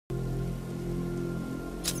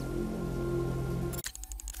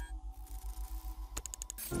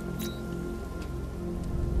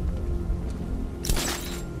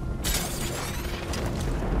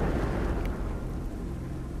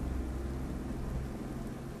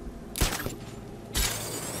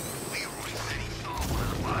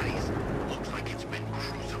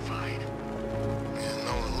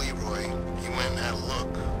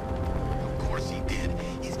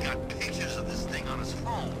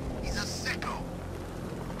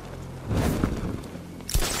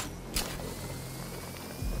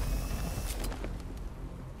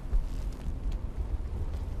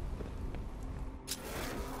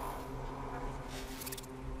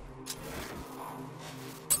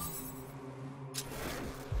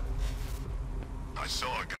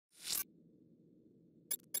saw a guy.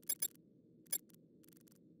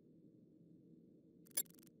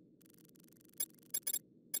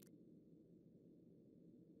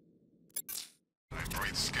 I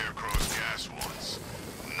breathed Scarecrow's gas once.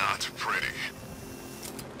 Not pretty.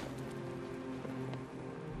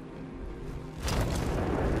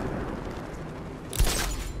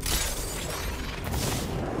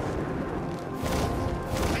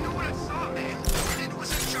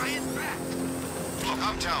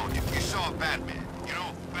 I'm telling you, you saw Batman. You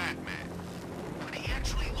know, Batman. But he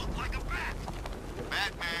actually looked like a bat.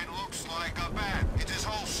 Batman looks like a bat. It's his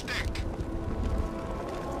whole stick.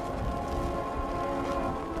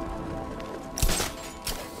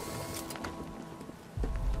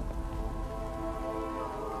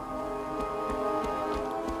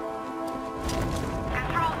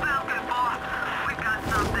 Control Falcon, boss. We've got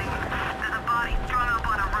something. There's a body strung up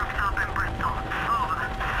on a rooftop in Bristol. Over.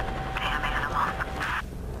 Damn animal.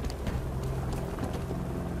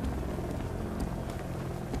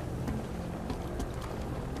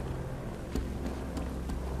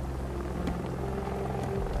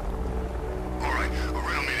 All right,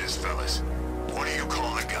 riddle me this, fellas. What do you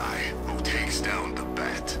call a guy who takes down the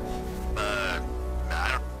bat? A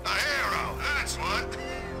hero, that's what.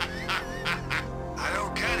 I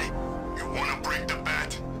don't get it. You want to break the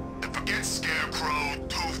bat? Then forget Scarecrow,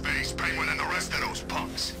 Two-Face, Penguin, and the rest of those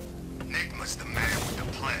punks. Enigma's the man with the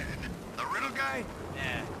plan. The riddle guy?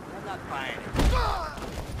 Yeah, I'm not buying it.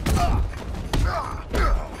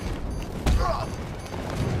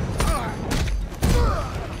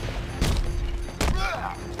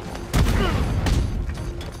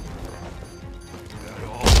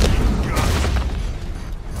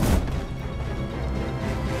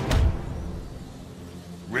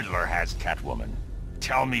 Riddler has Catwoman.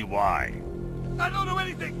 Tell me why. I don't know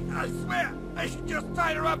anything, I swear! I just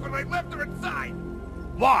tied her up and I left her inside!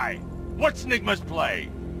 Why? What's Nigma's play?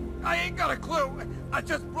 I ain't got a clue! I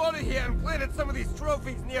just brought her here and planted some of these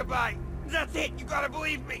trophies nearby. That's it, you gotta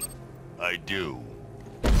believe me! I do.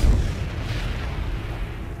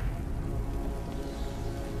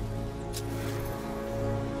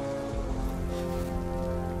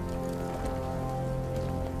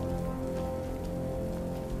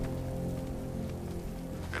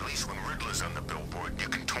 At least when Riddler's on the billboard, you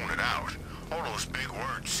can tune it out. All those big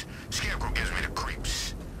words. Scarecrow gives me the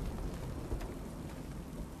creeps.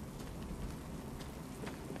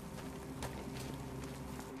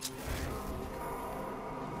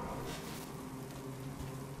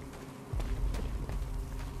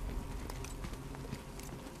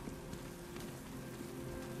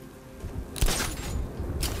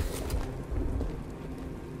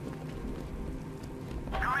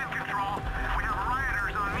 Come in, Control. We have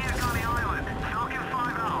rioters on Miagani Island. Falcon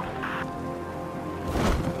 5-0.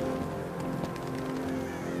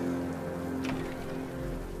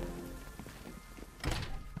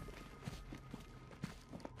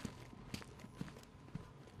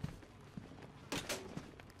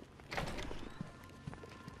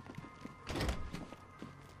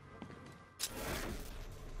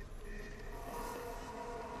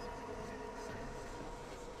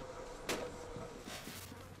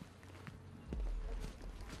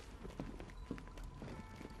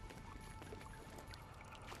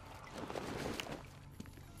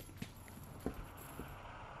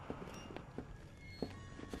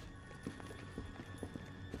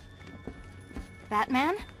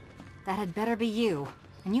 Batman? That had better be you.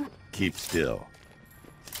 And you... Keep still.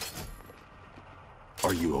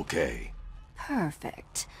 Are you okay?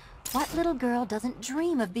 Perfect. What little girl doesn't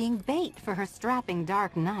dream of being bait for her strapping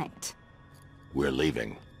Dark Knight? We're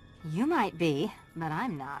leaving. You might be, but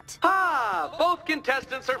I'm not. Ah, both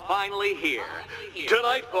contestants are finally here.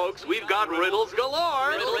 Tonight, folks, we've got riddles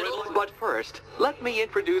galore. But first, let me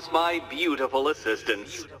introduce my beautiful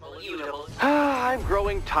assistants. I'm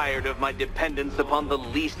growing tired of my dependence upon the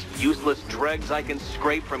least useless dregs I can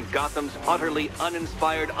scrape from Gotham's utterly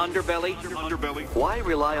uninspired underbelly. Why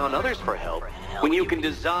rely on others for help when you can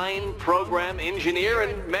design, program, engineer,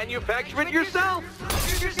 and manufacture it yourself?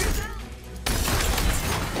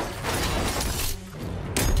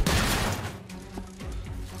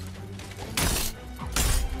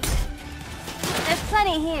 There's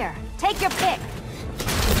plenty here. Take your pick.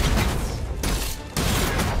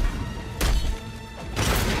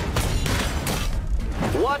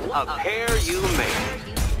 What a pair you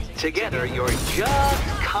made. Together, you're just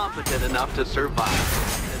competent enough to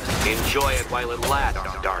survive. Enjoy it while it lasts,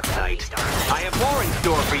 Dark Knight. I have more in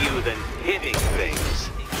store for you than hitting things.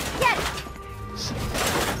 Get it!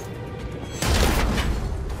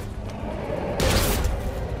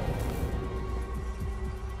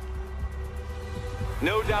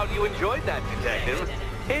 No doubt you enjoyed that, Detective.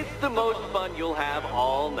 It's the most fun you'll have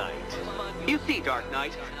all night. You see, Dark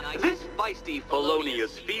Knight, this feisty,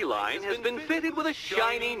 felonious feline has been fitted with a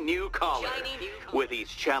shiny new collar. With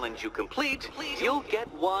each challenge you complete, you'll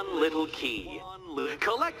get one little key.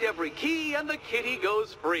 Collect every key and the kitty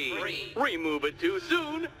goes free. Remove it too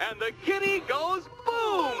soon and the kitty goes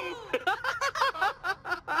boom!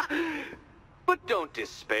 But don't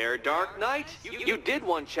despair, Dark Knight. You did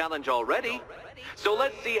one challenge already. So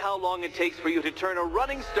let's see how long it takes for you to turn a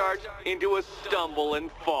running start into a stumble and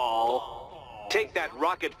fall. Take that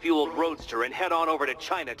rocket-fueled roadster and head on over to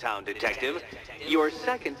Chinatown, Detective. Your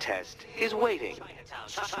second test is waiting.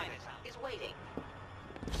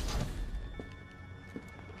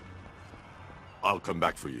 I'll come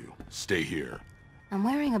back for you. Stay here. I'm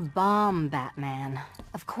wearing a bomb, Batman.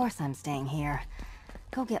 Of course I'm staying here.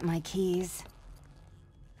 Go get my keys.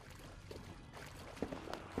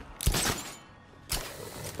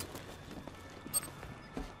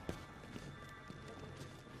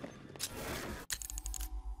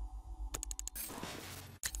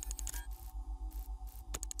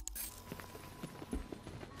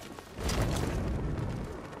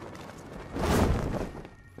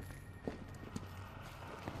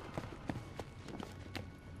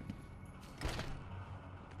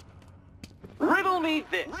 Riddle me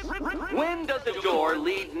this. When does the door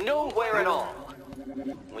lead nowhere at all?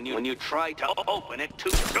 When you try to open it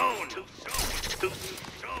too soon. Too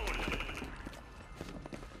soon.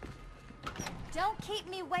 Don't keep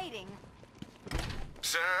me waiting.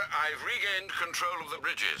 Sir, I've regained control of the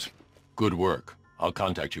bridges. Good work. I'll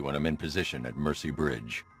contact you when I'm in position at Mercy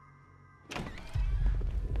Bridge.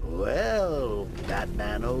 Well,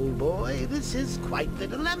 Batman, old boy, this is quite the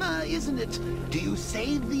dilemma, isn't it? Do you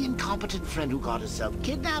save the incompetent friend who got herself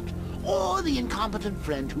kidnapped, or the incompetent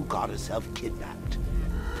friend who got herself kidnapped?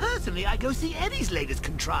 Personally, I go see Eddie's latest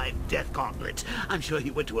contrived death gauntlet. I'm sure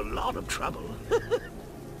he went to a lot of trouble.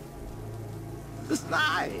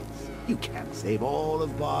 Besides, you can't save all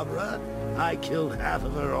of Barbara. I killed half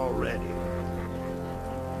of her already.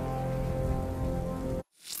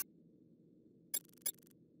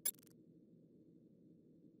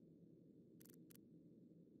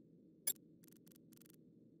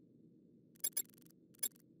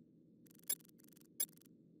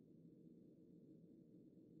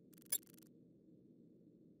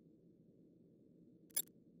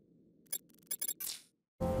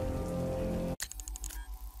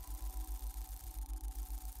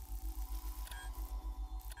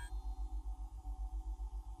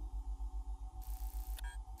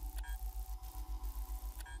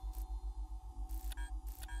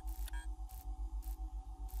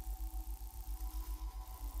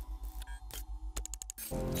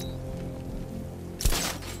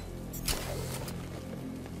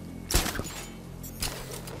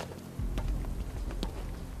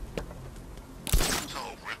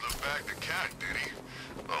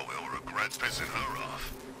 Pissing her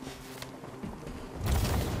off.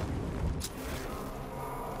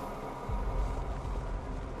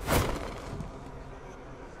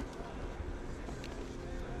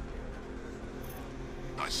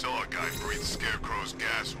 I saw a guy breathe Scarecrow's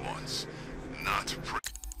gas once. Not pretty.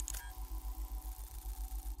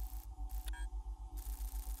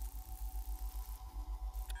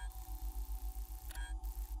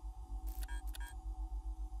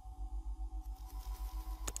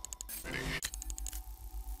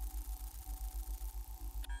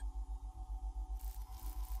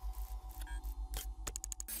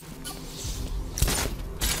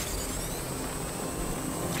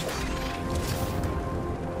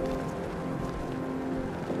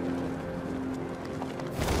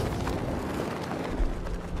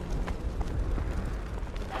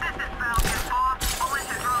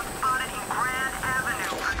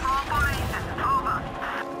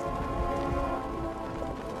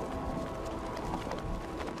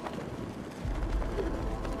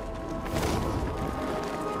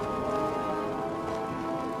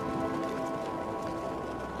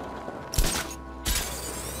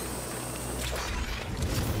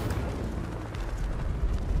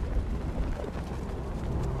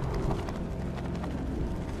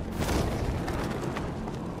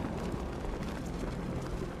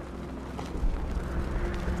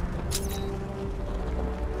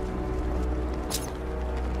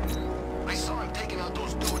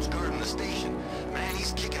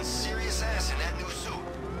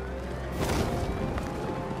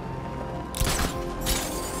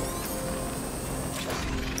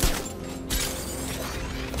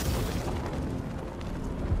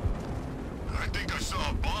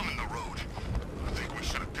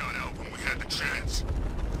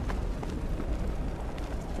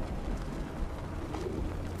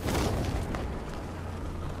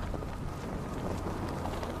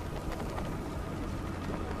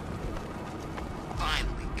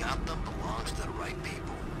 right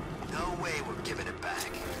people. No way we're giving it back.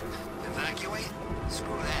 Evacuate?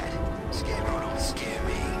 Screw that. Scarecrow don't scare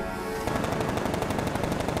me.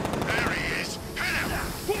 There he is! Hit him!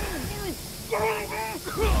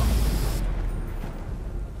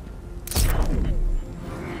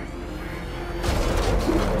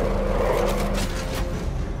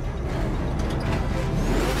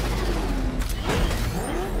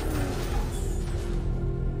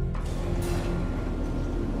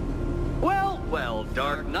 Well,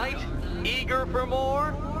 Dark Knight, eager for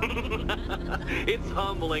more? It's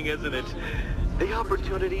humbling, isn't it? The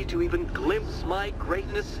opportunity to even glimpse my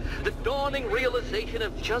greatness, the dawning realization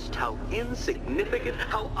of just how insignificant,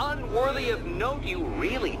 how unworthy of note you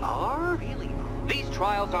really are? These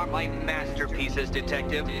trials are my masterpieces,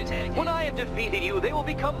 Detective. When I have defeated you, they will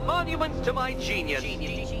become monuments to my genius,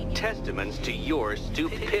 testaments to your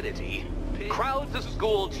stupidity. Crowds of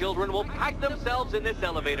school children will pack themselves in this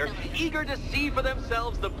elevator, eager to see for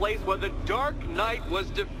themselves the place where the Dark Knight was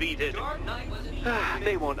defeated.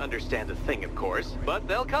 They won't understand a thing, of course, but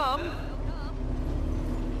they'll come.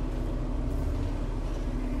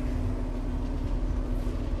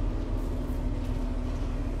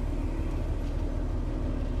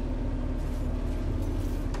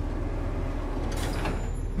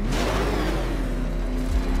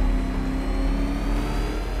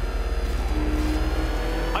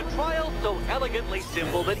 So elegantly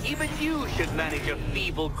simple that even you should manage a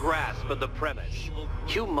feeble grasp of the premise.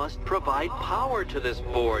 You must provide power to this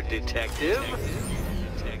board, Detective.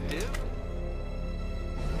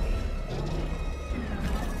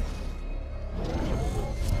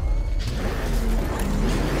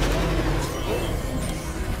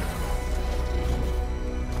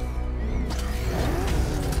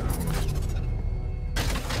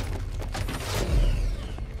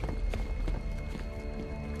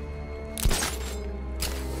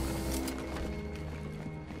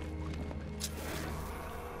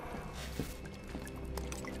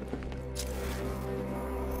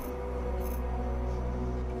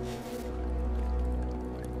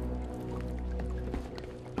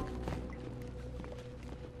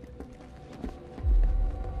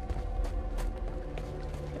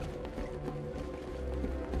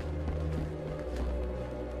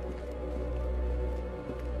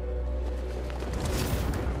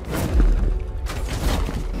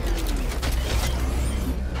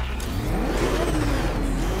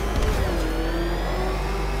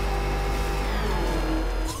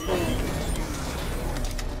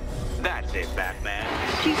 Batman.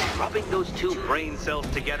 Keep rubbing those two brain cells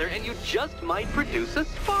together and you just might produce a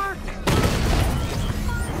spark.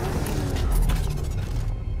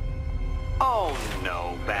 Oh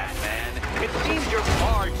no, Batman. It seems you're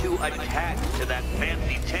far too attached to that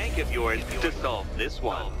fancy tank of yours to solve this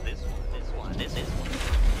one. This one.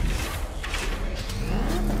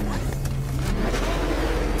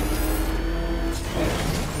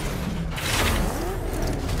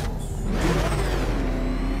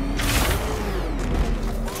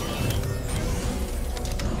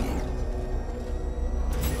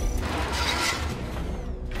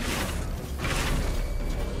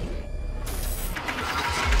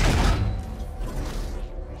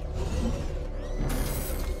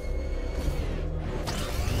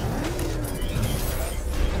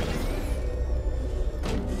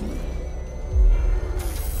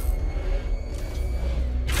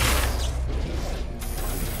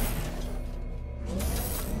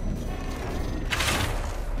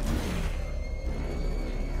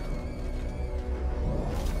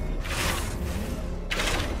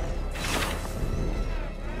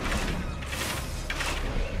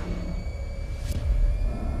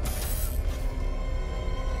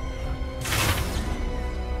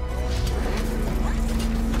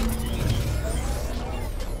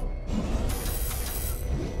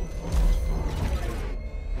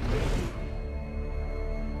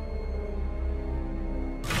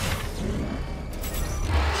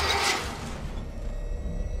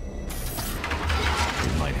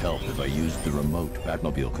 Help if I used the remote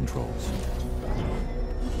Batmobile controls.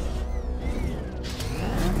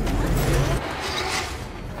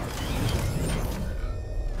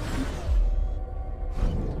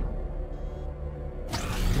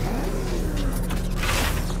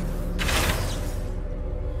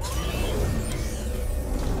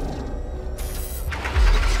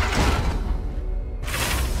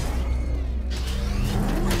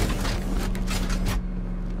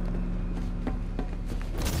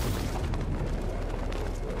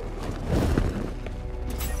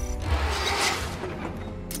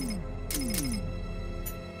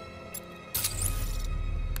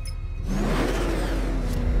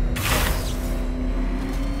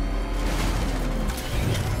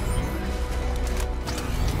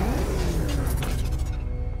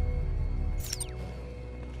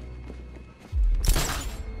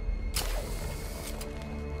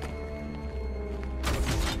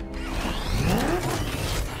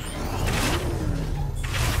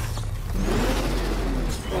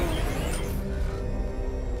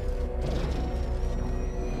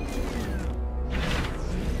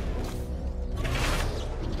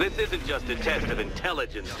 This isn't just a test of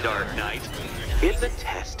intelligence, Dark Knight. It's a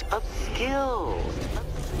test of skill.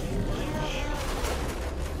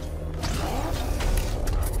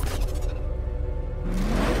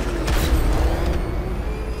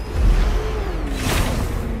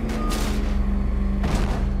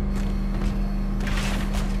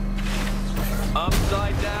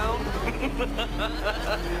 Upside down?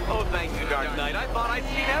 Oh, thank you, Dark Knight. I thought I'd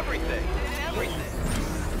seen everything.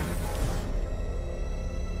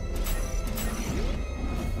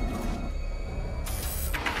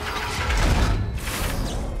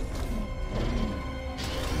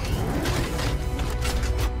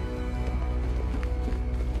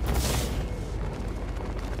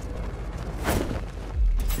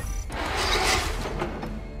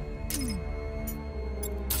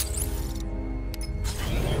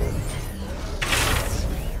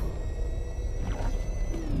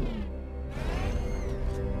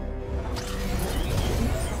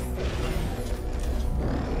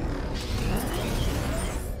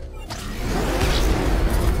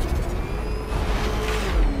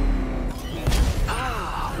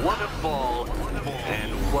 What a fall,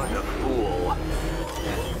 and what a fool.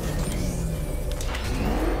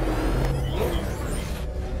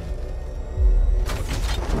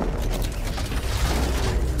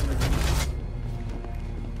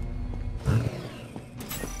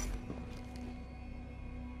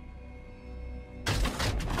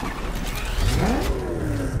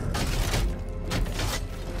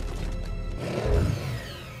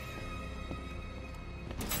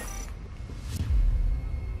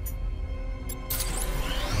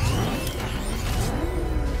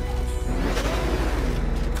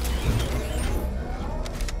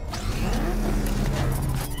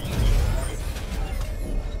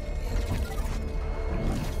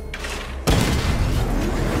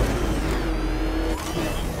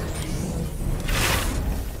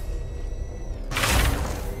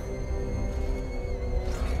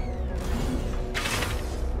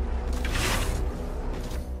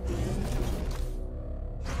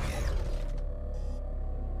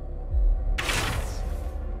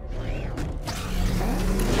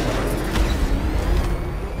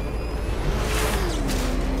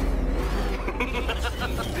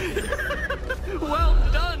 Well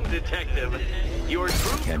done, Detective. Your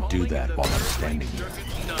true Can't do that while I'm standing here.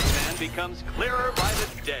 Stuntman becomes clearer by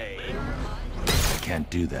the day. I can't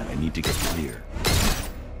do that. I need to get clear.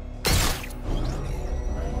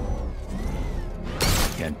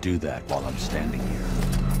 I can't do that while I'm standing here.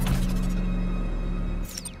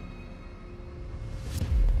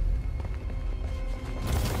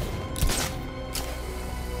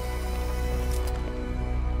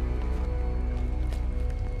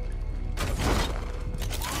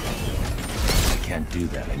 I can't do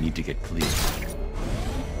that. I need to get clear.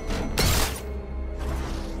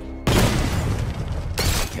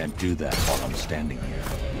 I can't do that while I'm standing here.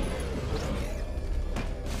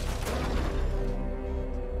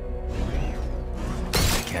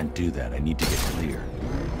 I can't do that. I need to get clear.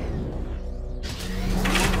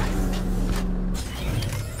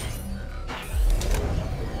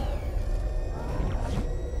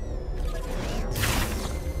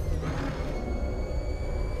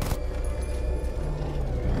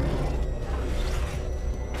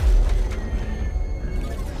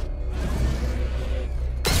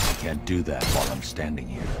 I can't do that while I'm standing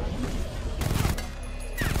here.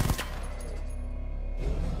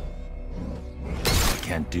 I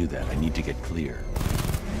can't do that. I need to get clear.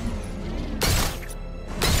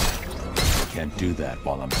 I can't do that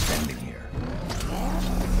while I'm standing here.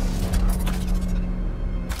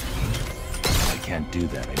 I can't do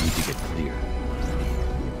that. I need to get clear.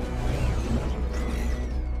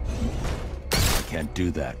 I can't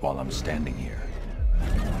do that while I'm standing here.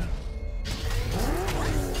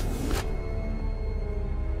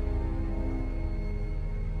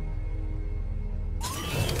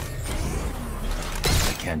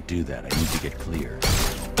 I can't do that. I need to get clear.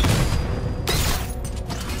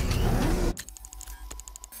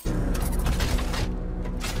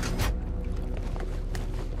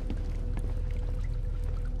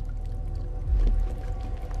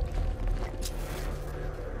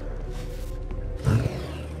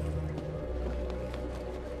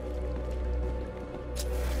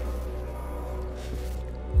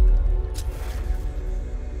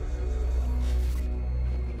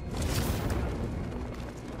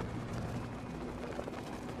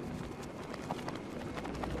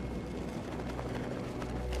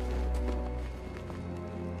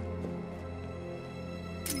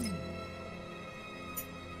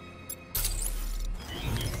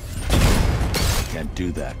 I can't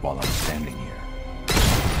do that while I'm standing here.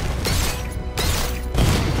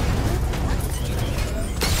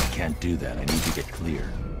 can't do that. I need to get clear.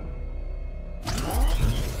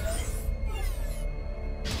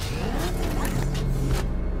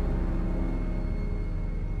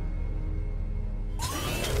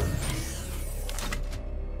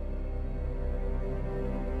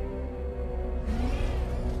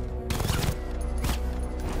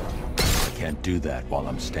 I can't do that while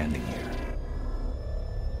I'm standing here.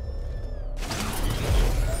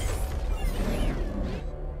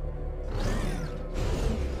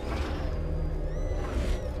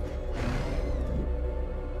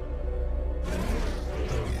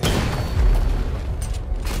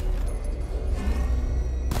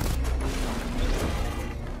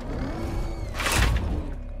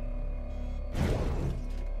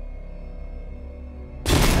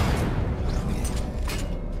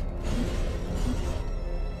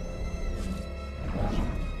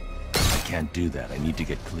 Can't do that. I need to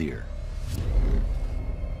get clear.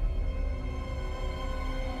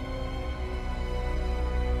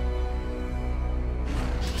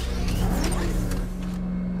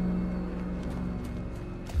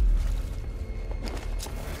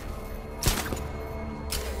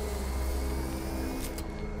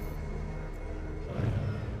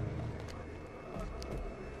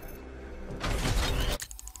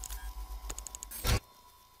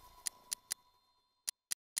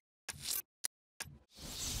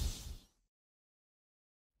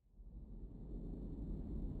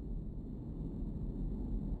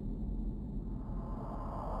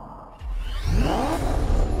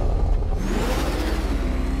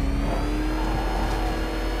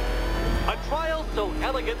 So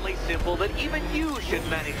elegantly simple that even you should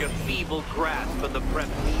manage a feeble grasp of the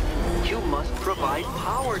premise. You must provide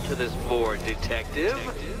power to this board, Detective.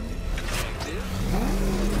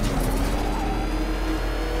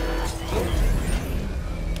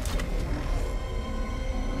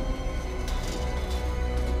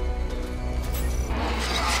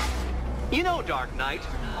 You know, Dark Knight,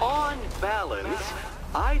 on balance,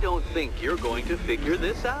 I don't think you're going to figure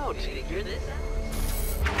this out.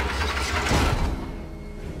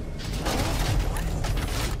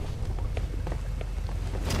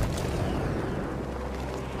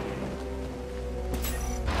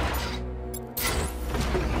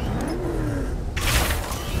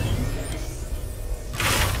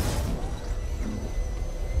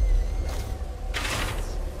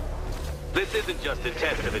 This isn't just a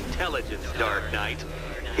test of intelligence, Dark Knight.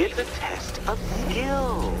 It's a test of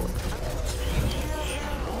skill.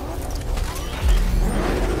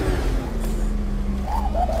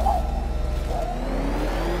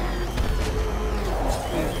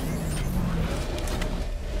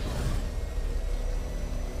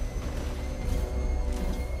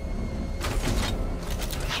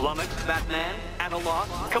 Flummoxed, Batman? At a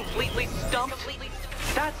loss? Completely stumped?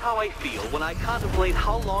 That's how I feel when I contemplate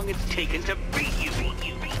how long it's taken to beat you.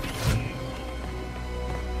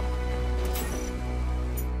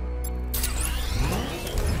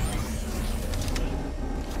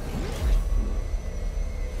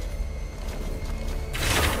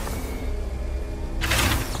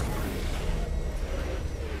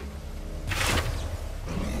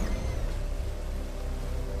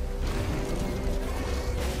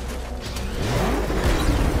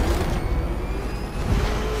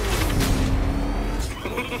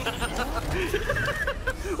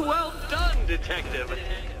 Well done, Detective.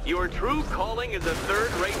 Your true calling as a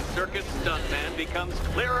third-rate circus stuntman becomes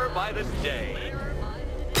clearer by the day.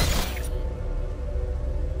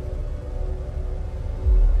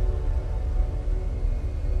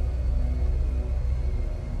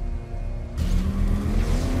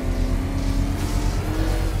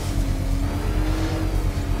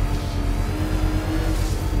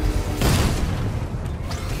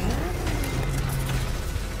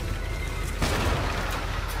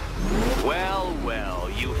 Well,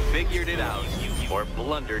 you figured it out, or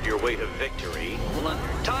blundered your way to victory.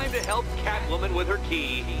 Time to help Catwoman with her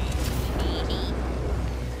key.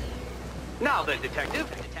 Now then, Detective,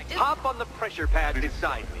 hop on the pressure pad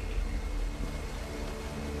beside me.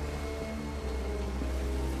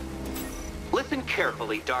 Listen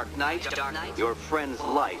carefully, Dark Knight. Your friend's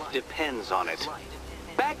life depends on it.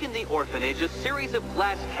 Back in the orphanage, a series of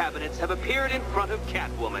glass cabinets have appeared in front of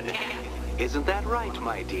Catwoman. Isn't that right,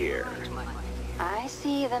 my dear? I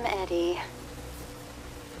see them, Eddie.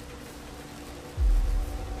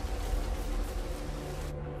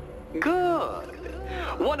 Good.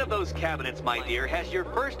 One of those cabinets, my dear, has your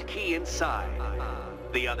first key inside.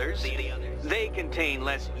 The others, they contain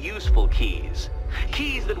less useful keys.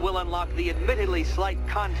 Keys that will unlock the admittedly slight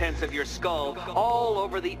contents of your skull all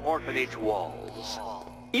over the orphanage walls.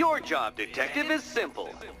 Your job, Detective, is simple.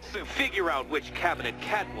 Figure out which cabinet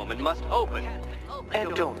Catwoman must open.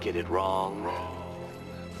 And don't get it wrong.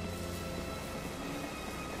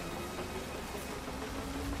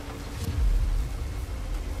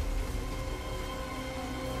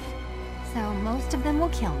 So most of them will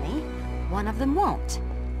kill me. One of them won't.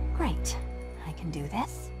 Great. I can do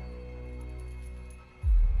this.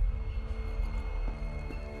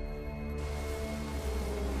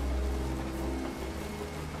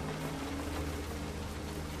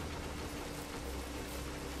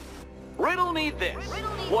 Riddle me this.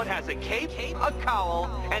 What has a cape, a cowl,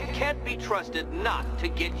 and can't be trusted not to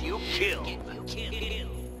get you killed?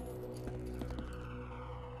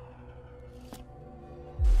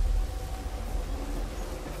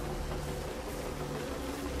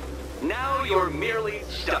 Now you're merely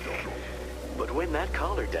stuck. But when that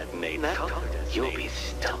collar detonates, you'll be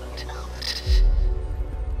stumped.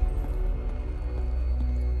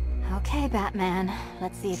 Okay, Batman.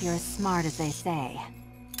 Let's see if you're as smart as they say.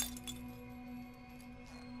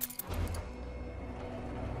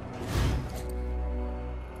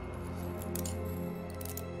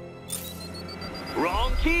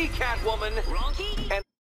 Wrong key, Catwoman. Wrong key. And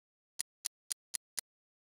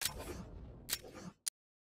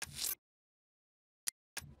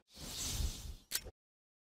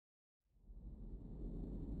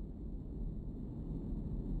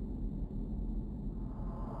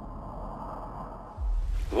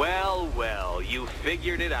well, you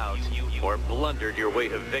figured it out. Or blundered your way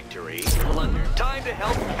to victory. Time to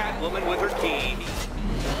help Catwoman with her key.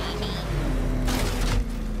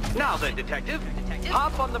 Now then, Detective,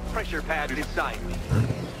 hop on the pressure pad beside me.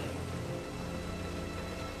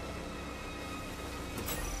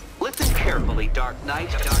 Listen carefully, Dark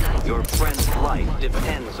Knight. Your friend's life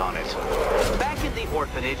depends on it. Back in the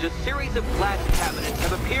orphanage, a series of glass cabinets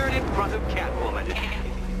have appeared in front of Catwoman.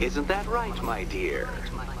 Isn't that right, my dear?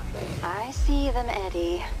 I see them,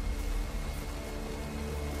 Eddie.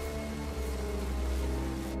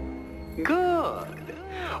 Good.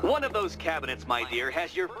 One of those cabinets, my dear,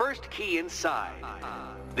 has your first key inside.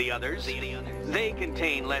 The others, they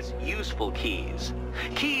contain less useful keys.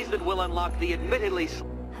 Keys that will unlock the admittedly...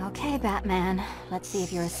 Okay, Batman. Let's see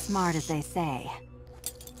if you're as smart as they say.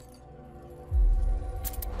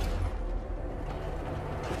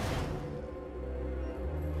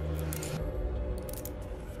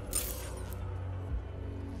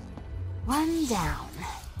 One down.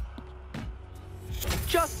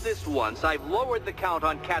 Just this once, I've lowered the count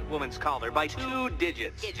on Catwoman's collar by 2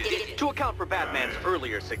 digits to account for Batman's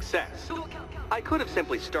earlier success. I could have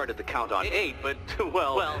simply started the count on 8, but,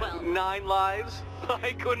 well, 9 lives?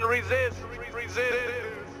 I couldn't resist.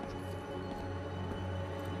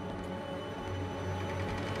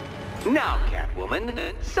 Now,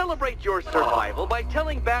 Catwoman, celebrate your survival by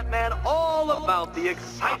telling Batman all about the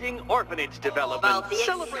exciting orphanage development.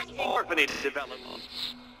 Celebrate orphanage development.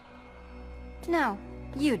 No,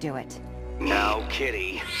 you do it. Now,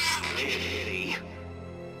 Kitty. Kitty.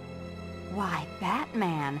 Why,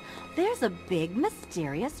 Batman, there's a big,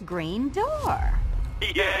 mysterious green door.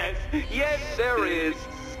 Yes, there is.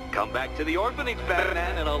 Come back to the orphanage,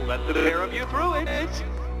 Batman, and I'll let the pair of you through it.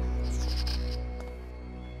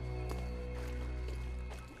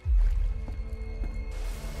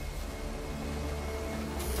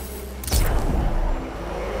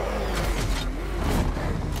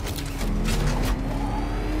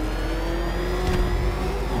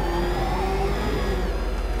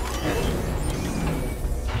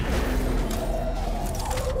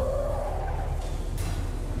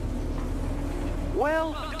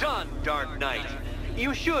 Well done, Dark Knight.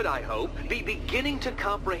 You should, I hope, be beginning to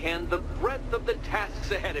comprehend the breadth of the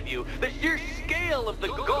tasks ahead of you, the sheer scale of the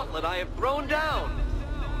gauntlet I have thrown down.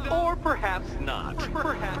 Or perhaps not.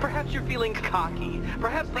 Perhaps you're feeling cocky.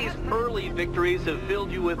 Perhaps these early victories have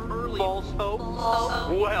filled you with false hope.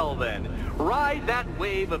 Well then, ride that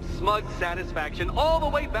wave of smug satisfaction all the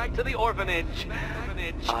way back to the orphanage.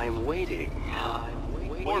 I'm waiting.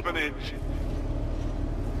 Orphanage.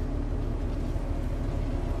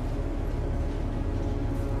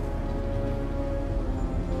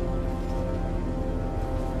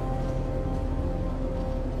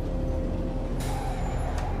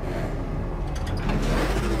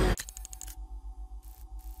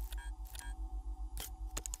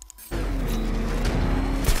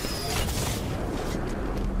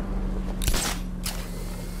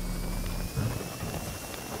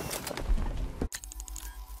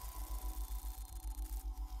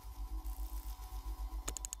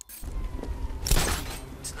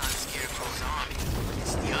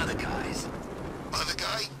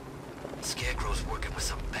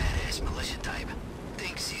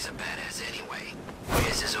 he's a badass anyway. He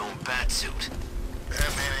has his own bat suit.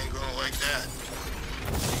 Batman ain't gonna like that.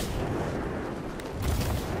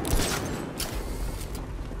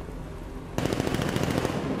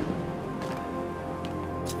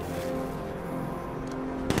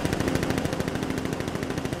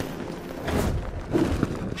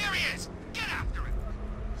 There he is! Get after him!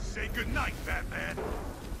 Say goodnight, Batman.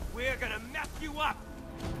 We're gonna mess you up!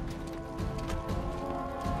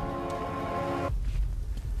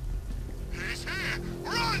 He's here!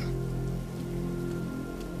 Run!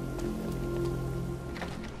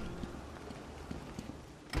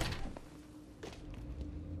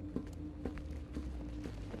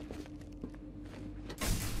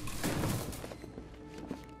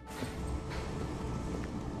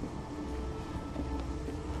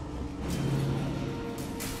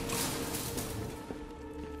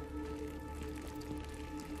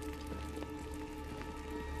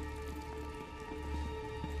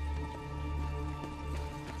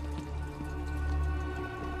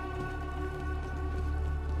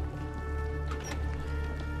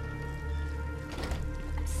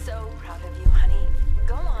 So proud of you, honey.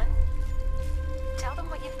 Go on. Tell them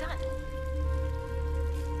what you've done.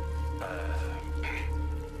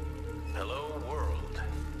 Hello, world.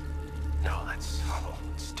 No, that's... Oh,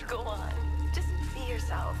 it's terrible. Go on. Just be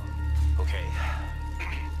yourself. Okay.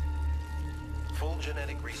 Full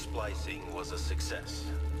genetic resplicing was a success.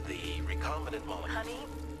 The recombinant molecule... Honey,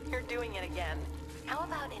 you're doing it again. How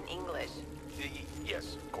about in English?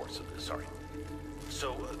 Yes, of course. Sorry.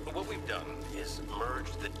 So, what we've done is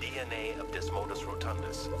merged the DNA of Desmodus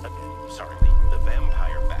rotundus, the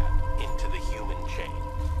vampire bat, into the human chain.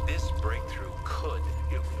 This breakthrough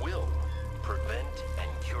it will, prevent and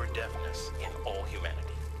cure deafness in all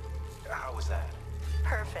humanity. How is that?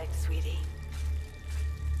 Perfect, sweetie.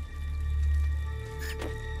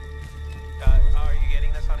 Are you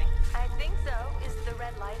getting this, honey? I think so. Is the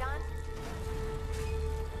red light on?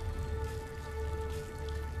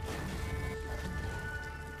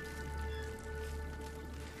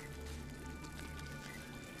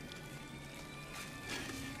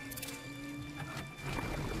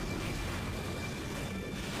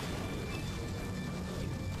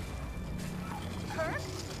 Kirk?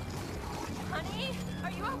 Honey,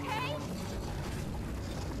 are you okay?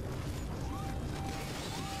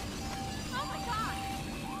 Oh my God!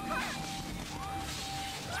 Kirk!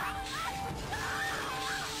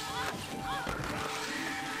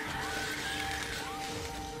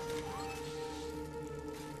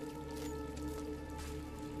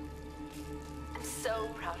 I'm so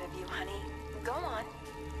proud of you, honey. Go on.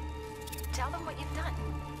 Tell them what you've done.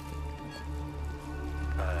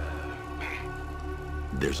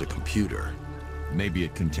 There's a computer. Maybe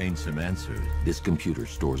it contains some answers. This computer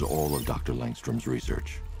stores all of Dr. Langstrom's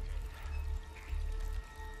research.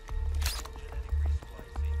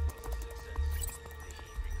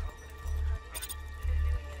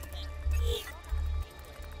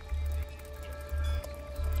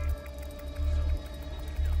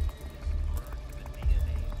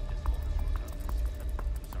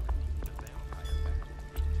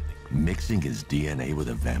 Mixing his DNA with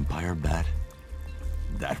a vampire bat?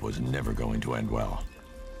 That was never going to end well.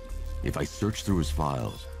 If I search through his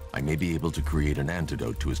files, I may be able to create an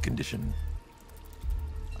antidote to his condition.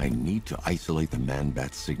 I need to isolate the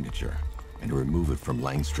man-bat's signature and remove it from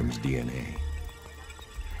Langstrom's DNA.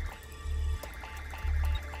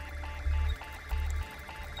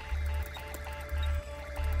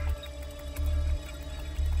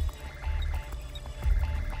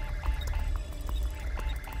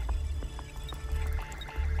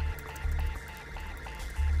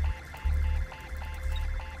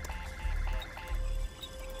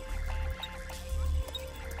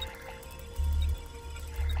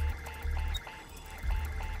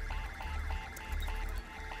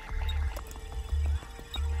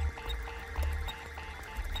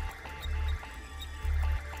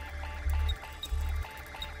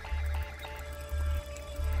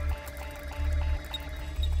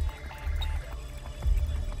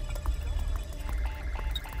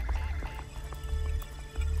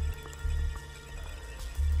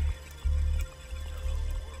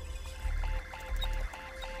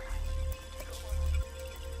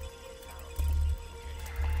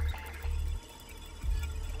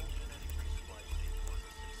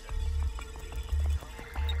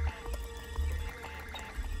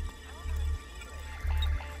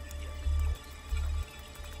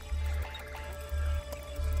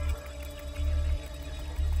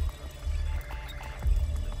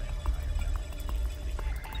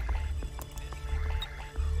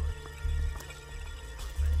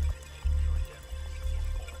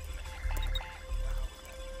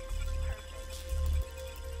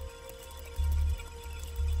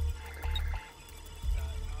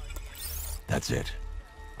 That's it.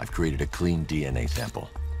 I've created a clean DNA sample.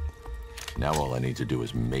 Now all I need to do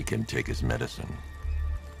is make him take his medicine.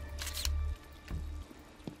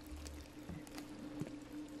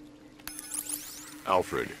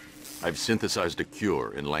 Alfred, I've synthesized a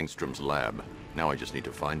cure in Langstrom's lab. Now I just need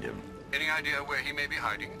to find him. Any idea where he may be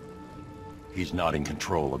hiding? He's not in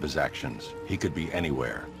control of his actions. He could be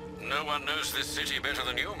anywhere. No one knows this city better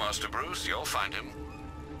than you, Master Bruce. You'll find him.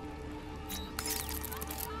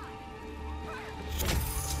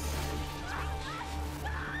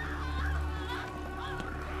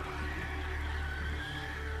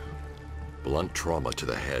 Blunt trauma to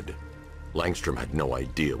the head. Langstrom had no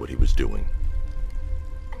idea what he was doing.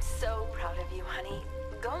 I'm so proud of you, honey.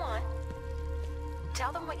 Go on.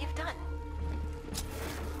 Tell them what you've done.